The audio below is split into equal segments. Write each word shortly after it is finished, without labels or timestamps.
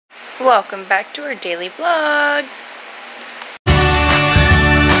Welcome back to our daily vlogs.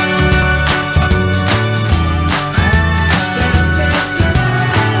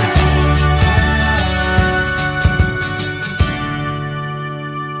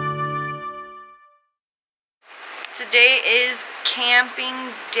 Today is camping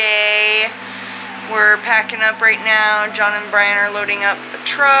day. We're packing up right now. John and Brian are loading up the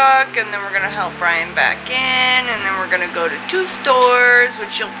truck, and then we're gonna help Brian back in, and then we're gonna go to 2 stores,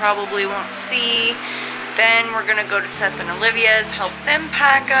 which you'll probably won't see. Then we're gonna go to Seth and Olivia's, help them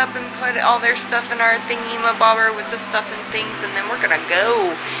pack up and put all their stuff in our thingy-ma-bobber with the stuff and things, and then we're gonna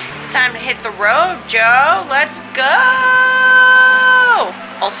go. It's time to hit the road, Joe. Let's go!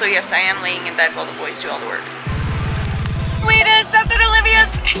 Also, yes, I am laying in bed while the boys do all the work. We did Seth and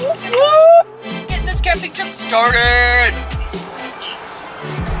Olivia's. Woo! Getting this camping trip started.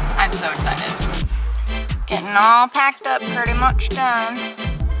 I'm so excited. Getting all packed up, pretty much done.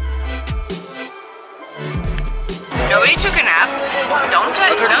 Nobody took a nap. Don't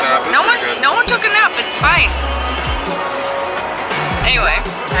touch. No one took a nap. It's fine. Anyway,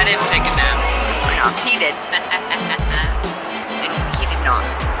 I didn't take a nap. No, he did. And he did not.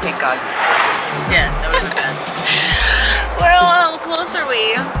 Thank God. Yeah, that would have been bad. Well, how close are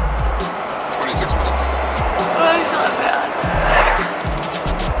we? 26 minutes. Oh, it's not bad.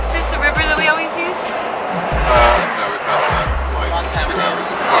 Is this the river that we always use? No, we passed that like Long time 2 ago. hours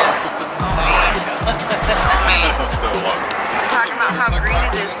ago. So long. Talking about how green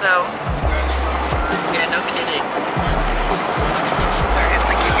it is, though. Yeah, no kidding. Sorry, I'm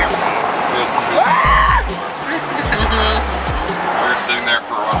like in your face. We were sitting there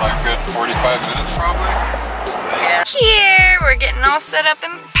for what, like a good 45 minutes probably? Yeah. Here, we're getting all set up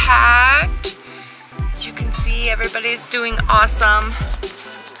and packed. As you can see, everybody's doing awesome.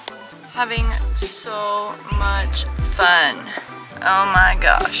 Having so much fun. Oh my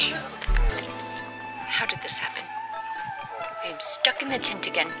gosh. How did this happen? I am stuck in the tent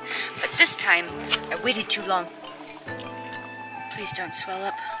again, but this time I waited too long. Please don't swell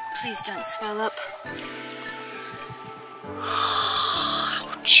up. Please don't swell up.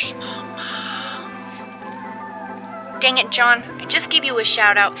 Ouchie mama. Dang it, John. I just gave you a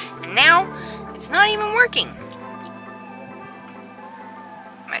shout out, and now it's not even working.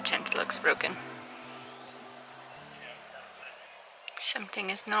 My tent looks broken. Something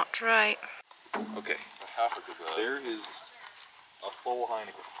is not right. Okay, half a good. There is a full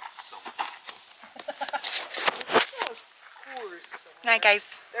Heineken. So. Good night, guys.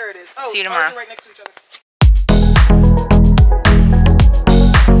 There it is. See you tomorrow. Right next to each other.